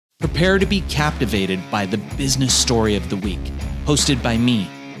Prepare to be captivated by the business story of the week, hosted by me,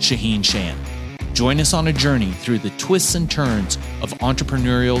 Shaheen Shan. Join us on a journey through the twists and turns of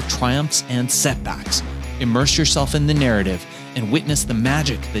entrepreneurial triumphs and setbacks. Immerse yourself in the narrative and witness the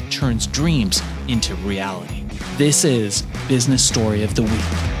magic that turns dreams into reality. This is Business Story of the Week.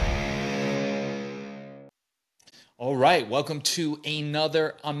 All right, welcome to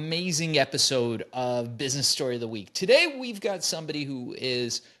another amazing episode of Business Story of the Week. Today, we've got somebody who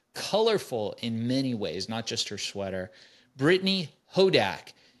is colorful in many ways, not just her sweater. Brittany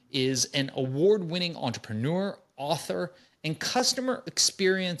Hodak is an award-winning entrepreneur, author, and customer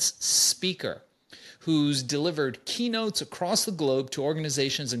experience speaker who's delivered keynotes across the globe to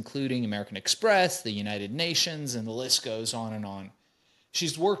organizations including American Express, the United Nations, and the list goes on and on.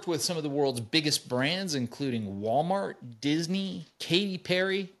 She's worked with some of the world's biggest brands, including Walmart, Disney, Katy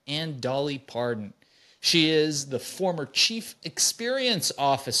Perry, and Dolly Parton. She is the former Chief Experience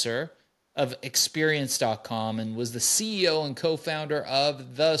Officer of Experience.com and was the CEO and co-founder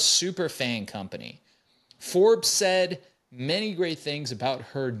of the Superfan Company. Forbes said many great things about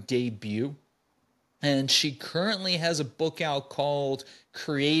her debut, and she currently has a book out called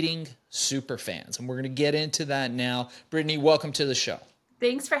Creating Superfans, and we're going to get into that now. Brittany, welcome to the show.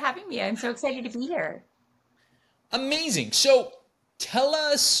 Thanks for having me. I'm so excited to be here. Amazing. So tell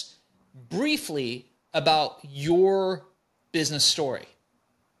us briefly about your business story.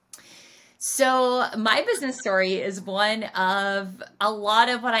 So my business story is one of a lot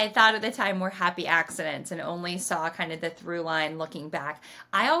of what I thought at the time were happy accidents and only saw kind of the through line looking back.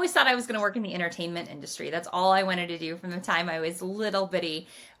 I always thought I was going to work in the entertainment industry. That's all I wanted to do from the time I was little bitty.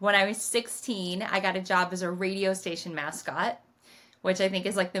 When I was 16, I got a job as a radio station mascot, which I think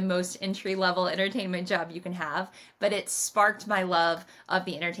is like the most entry-level entertainment job you can have. But it sparked my love of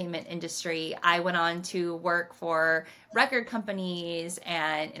the entertainment industry. I went on to work for record companies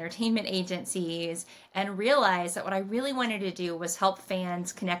and entertainment agencies and realized that what I really wanted to do was help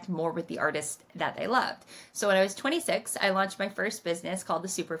fans connect more with the artists that they loved. So when I was 26, I launched my first business called the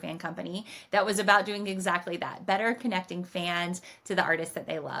Superfan Company that was about doing exactly that, better connecting fans to the artists that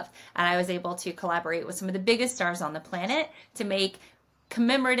they love. And I was able to collaborate with some of the biggest stars on the planet to make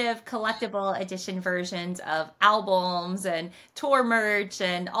commemorative collectible edition versions of albums and tour merch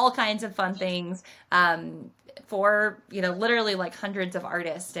and all kinds of fun things for, literally like hundreds of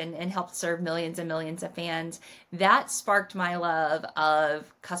artists and helped serve millions and millions of fans. That sparked my love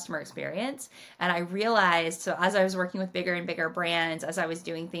of customer experience. And I realized, so as I was working with bigger and bigger brands, as I was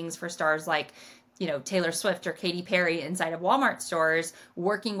doing things for stars like Taylor Swift or Katy Perry inside of Walmart stores,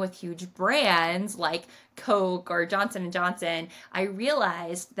 working with huge brands like Coke or Johnson & Johnson, I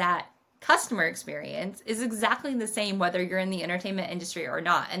realized that customer experience is exactly the same whether you're in the entertainment industry or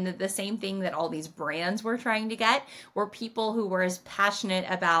not. And the same thing that all these brands were trying to get were people who were as passionate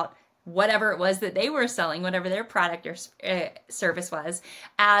about whatever it was that they were selling, whatever their product or service was,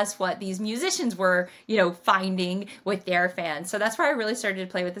 as what these musicians were, finding with their fans. So that's where I really started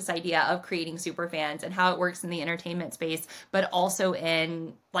to play with this idea of creating super fans and how it works in the entertainment space, but also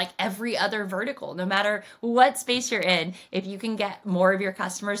in like every other vertical. No matter what space you're in, if you can get more of your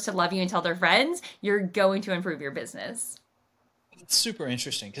customers to love you and tell their friends, you're going to improve your business. It's super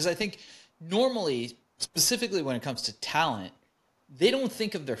interesting because I think normally, specifically when it comes to talent, they don't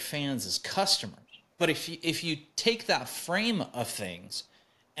think of their fans as customers. But if you take that frame of things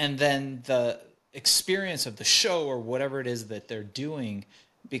and then the experience of the show or whatever it is that they're doing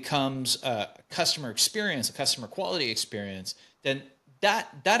becomes a customer experience, a customer quality experience, then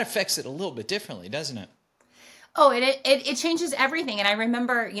that affects it a little bit differently, doesn't it? Oh, it changes everything. And I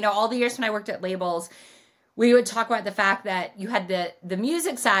remember, all the years when I worked at labels, we would talk about the fact that you had the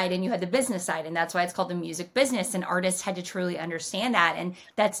music side and you had the business side, and that's why it's called the music business, and artists had to truly understand that. And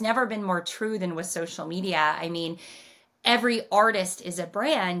that's never been more true than with social media. I mean, every artist is a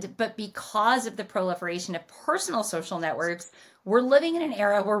brand, but because of the proliferation of personal social networks, we're living in an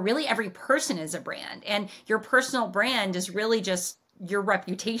era where really every person is a brand, and your personal brand is really just your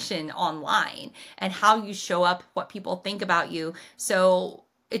reputation online and how you show up, what people think about you. So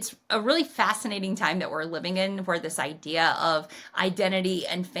it's a really fascinating time that we're living in where this idea of identity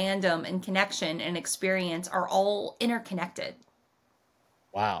and fandom and connection and experience are all interconnected.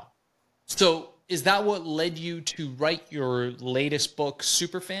 Wow. So is that what led you to write your latest book,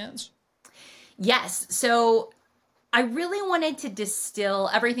 Superfans? Yes. So I really wanted to distill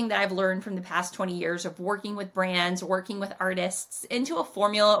everything that I've learned from the past 20 years of working with brands, working with artists into a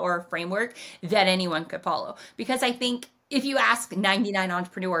formula or a framework that anyone could follow. Because I think if you ask 99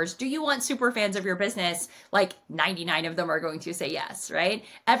 entrepreneurs, do you want super fans of your business? Like 99 of them are going to say yes, right?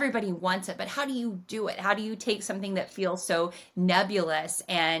 Everybody wants it, but how do you do it? How do you take something that feels so nebulous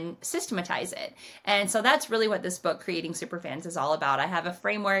and systematize it? And so that's really what this book, Creating Superfans, is all about. I have a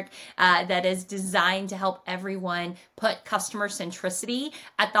framework that is designed to help everyone put customer centricity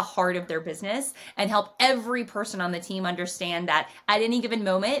at the heart of their business and help every person on the team understand that at any given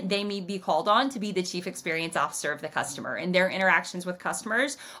moment, they may be called on to be the chief experience officer of the customer, and their interactions with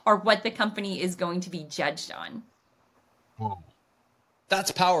customers are what the company is going to be judged on.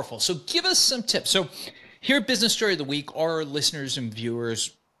 That's powerful. So give us some tips. So here at Business Story of the Week, our listeners and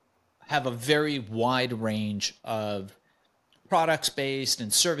viewers have a very wide range of products-based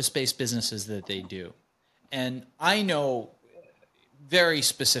and service-based businesses that they do. And I know very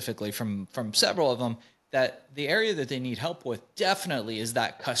specifically from several of them that the area that they need help with definitely is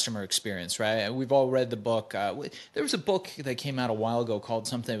that customer experience, right? And we've all read the book. There was a book that came out a while ago called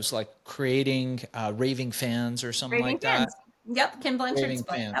something. It was like Creating Raving Fans or something Raving like that. fans. Yep, Kim Blanchard's Raving book.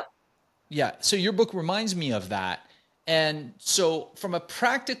 Fans. Yep. Yeah. So your book reminds me of that. And so from a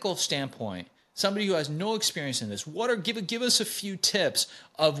practical standpoint, somebody who has no experience in this, give us a few tips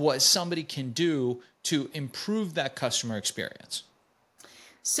of what somebody can do to improve that customer experience.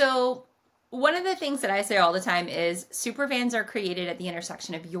 So one of the things that I say all the time is superfans are created at the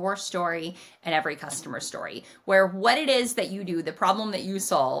intersection of your story and every customer story, where what it is that you do, the problem that you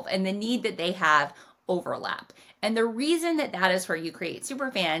solve, and the need that they have overlap. And the reason that that is where you create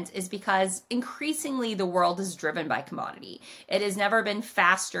superfans is because increasingly the world is driven by commodity. It has never been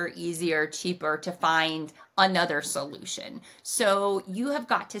faster, easier, cheaper to find another solution. So you have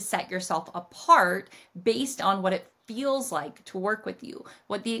got to set yourself apart based on what it feels like to work with you,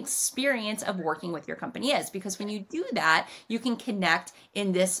 what the experience of working with your company is. Because when you do that, you can connect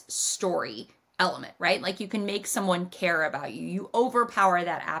in this story element, right? Like you can make someone care about you. You overpower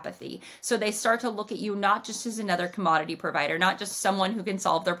that apathy. So they start to look at you not just as another commodity provider, not just someone who can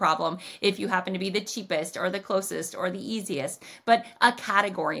solve their problem if you happen to be the cheapest or the closest or the easiest, but a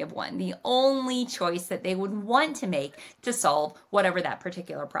category of one, the only choice that they would want to make to solve whatever that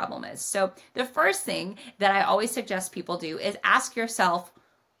particular problem is. So the first thing that I always suggest people do is ask yourself,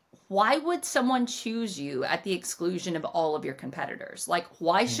 why would someone choose you at the exclusion of all of your competitors? Like,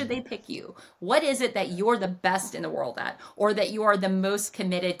 why should they pick you? What is it that you're the best in the world at, or that you are the most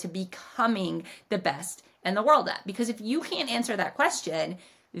committed to becoming the best in the world at? Because if you can't answer that question,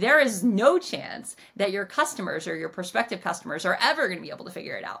 there is no chance that your customers or your prospective customers are ever going to be able to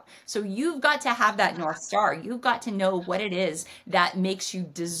figure it out. So you've got to have that North Star. You've got to know what it is that makes you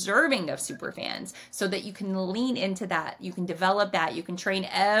deserving of superfans so that you can lean into that. You can develop that. You can train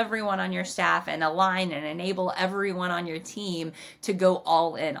everyone on your staff and align and enable everyone on your team to go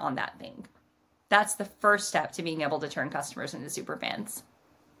all in on that thing. That's the first step to being able to turn customers into superfans.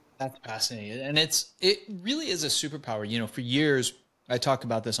 That's fascinating. And it really is a superpower. You know, for years, I talk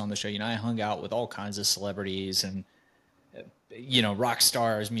about this on the show. You know, I hung out with all kinds of celebrities and, rock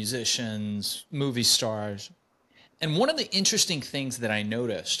stars, musicians, movie stars. And one of the interesting things that I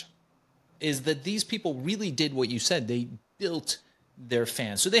noticed is that these people really did what you said. They built their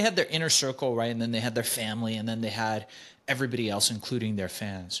fans. So they had their inner circle, right? And then they had their family, and then they had everybody else, including their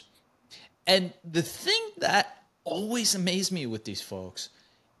fans. And the thing that always amazed me with these folks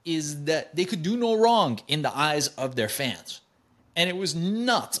is that they could do no wrong in the eyes of their fans. And it was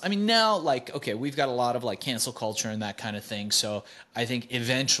nuts. I mean, now, like, okay, we've got a lot of like cancel culture and that kind of thing. So I think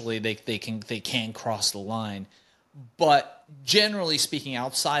eventually they can cross the line. But generally speaking,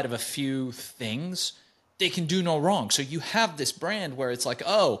 outside of a few things, they can do no wrong. So you have this brand where it's like,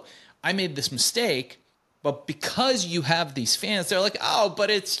 oh, I made this mistake, but because you have these fans, they're like, oh, but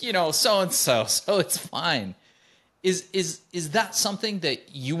it's, so and so, so it's fine. Is that something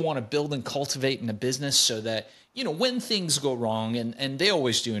that you want to build and cultivate in a business so that, when things go wrong, and they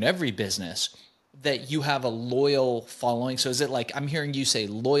always do in every business, that you have a loyal following? So is it like, I'm hearing you say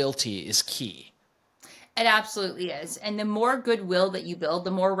loyalty is key? It absolutely is. And the more goodwill that you build,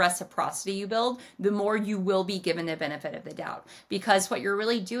 the more reciprocity you build, the more you will be given the benefit of the doubt. Because what you're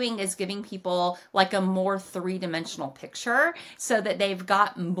really doing is giving people like a more three-dimensional picture so that they've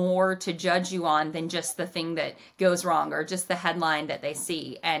got more to judge you on than just the thing that goes wrong or just the headline that they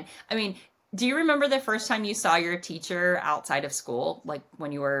see. And I mean, do you remember the first time you saw your teacher outside of school, like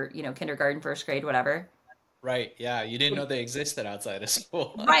when you were, kindergarten, first grade, whatever? Right. Yeah. You didn't know they existed outside of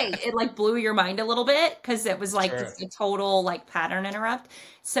school. Right. It like blew your mind a little bit because it was like Sure. just a total like pattern interrupt.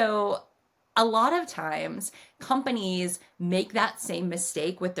 So a lot of times companies make that same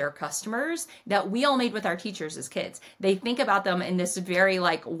mistake with their customers that we all made with our teachers as kids. They think about them in this very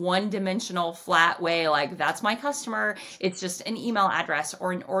like one-dimensional flat way, like that's my customer, it's just an email address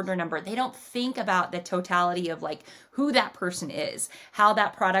or an order number. They don't think about the totality of like who that person is, how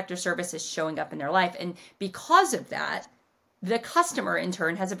that product or service is showing up in their life. And because of that, the customer in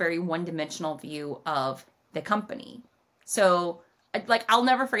turn has a very one-dimensional view of the company. So like I'll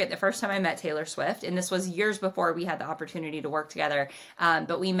never forget the first time I met Taylor Swift, and this was years before we had the opportunity to work together.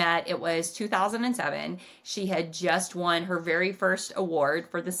 But we met. It was 2007. She had just won her very first award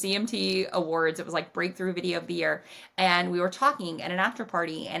for the CMT Awards. It was like Breakthrough Video of the Year, and we were talking at an after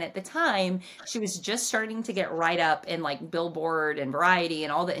party. And at the time, she was just starting to get right up in like Billboard and Variety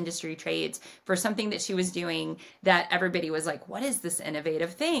and all the industry trades for something that she was doing that everybody was like, "What is this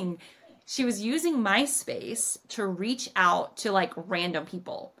innovative thing?" She was using MySpace to reach out to like random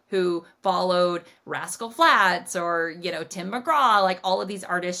people who followed Rascal Flatts or, Tim McGraw, like all of these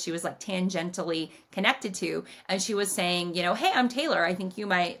artists she was like tangentially connected to. And she was saying, hey, I'm Taylor. I think you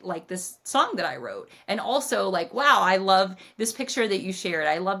might like this song that I wrote. And also like, wow, I love this picture that you shared.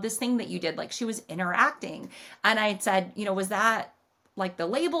 I love this thing that you did. Like she was interacting. And I had said, was that like the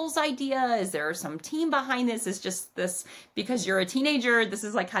labels idea? Is there some team behind this? Is just this because you're a teenager? This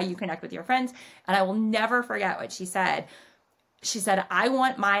is like how you connect with your friends. And I will never forget what she said. She said, I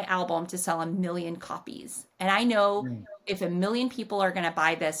want my album to sell 1 million copies. And I know if 1 million people are going to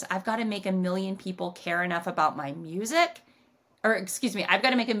buy this, I've got to make 1 million people care enough about my music. Or excuse me, I've got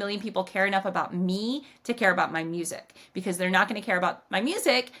to make 1 million people care enough about me to care about my music, because they're not going to care about my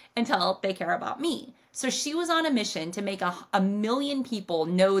music until they care about me. So she was on a mission to make a million people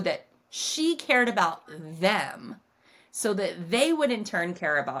know that she cared about them so that they would in turn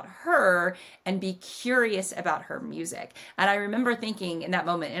care about her and be curious about her music. And I remember thinking in that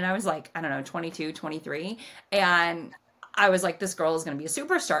moment, and I was like, I don't know, 22, 23, and I was like, this girl is going to be a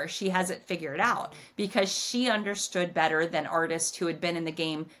superstar. She has it figured out because she understood better than artists who had been in the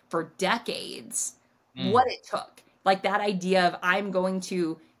game for decades what it took. Like that idea of I'm going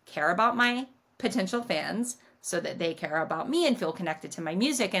to care about my potential fans so that they care about me and feel connected to my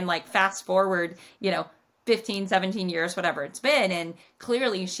music. And like fast forward, 15, 17 years, whatever it's been. And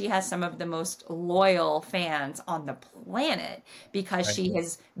clearly she has some of the most loyal fans on the planet because Right. she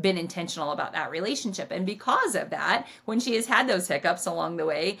has been intentional about that relationship. And because of that, when she has had those hiccups along the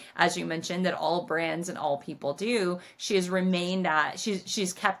way, as you mentioned, that all brands and all people do, she has remained that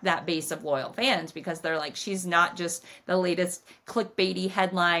she's kept that base of loyal fans because they're like, she's not just the latest clickbaity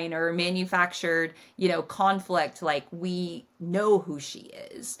headline or manufactured, conflict. Like we know who she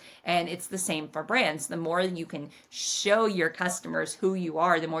is. And it's the same for brands. The more you can show your customers who you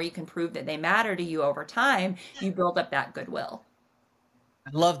are, the more you can prove that they matter to you over time, you build up that goodwill.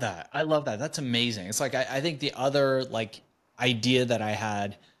 I love that. I love that. That's amazing. It's like I think the other like idea that I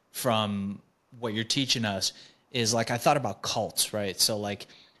had from what you're teaching us is like I thought about cults, right? So like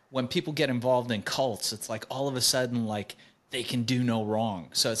when people get involved in cults, it's like all of a sudden like they can do no wrong.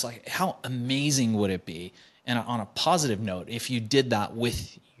 So it's like how amazing would it be? And on a positive note, if you did that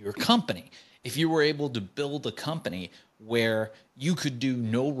with your company, if you were able to build a company where you could do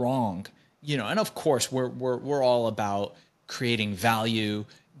no wrong, and of course we're all about creating value,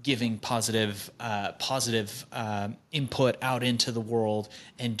 giving positive input out into the world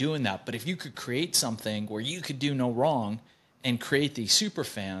and doing that. But if you could create something where you could do no wrong and create these super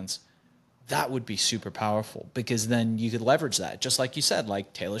fans, that would be super powerful because then you could leverage that, just like you said,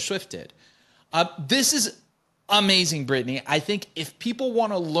 like Taylor Swift did. This is amazing, Brittany. I think if people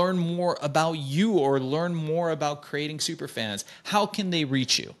want to learn more about you or learn more about creating super fans, how can they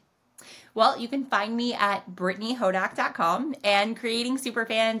reach you? Well, you can find me at BrittanyHodak.com, and Creating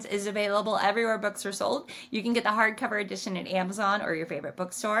Superfans is available everywhere books are sold. You can get the hardcover edition at Amazon or your favorite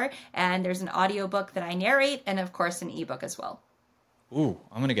bookstore, and there's an audiobook that I narrate, and of course an ebook as well. Ooh,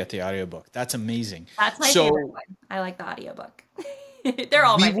 I'm going to get the audiobook. That's amazing. That's my favorite So one. I like the audiobook. They're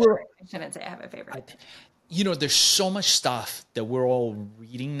all we my were, favorite. I shouldn't say I have a favorite. there's so much stuff that we're all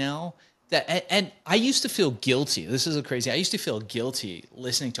reading now that, and I used to feel guilty. This is a crazy. I used to feel guilty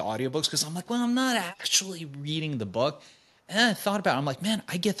listening to audiobooks because I'm like, well, I'm not actually reading the book. And then I thought about it. I'm like, man,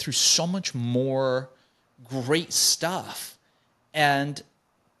 I get through so much more great stuff. And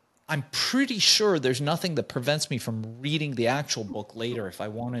I'm pretty sure there's nothing that prevents me from reading the actual book later if I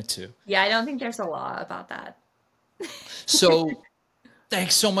wanted to. Yeah, I don't think there's a law about that. So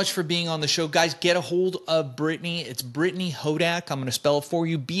thanks so much for being on the show. Guys, get a hold of Brittany. It's Brittany Hodak. I'm going to spell it for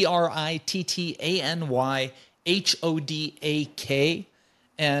you. BrittanyHodak.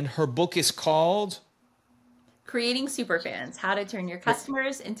 And her book is called Creating Superfans, how to turn your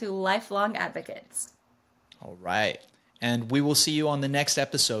customers into lifelong advocates. All right. And we will see you on the next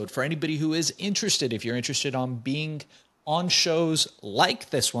episode. For anybody who is interested, if you're interested on being on shows like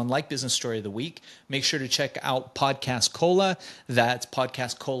this one, like Business Story of the Week, make sure to check out Podcast Cola. That's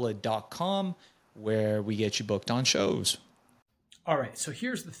podcastcola.com, where we get you booked on shows. All right, so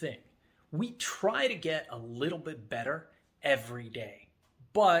here's the thing. We try to get a little bit better every day,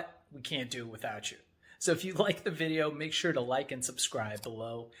 but we can't do it without you. So if you like the video, make sure to like and subscribe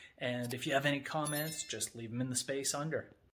below. And if you have any comments, just leave them in the space under.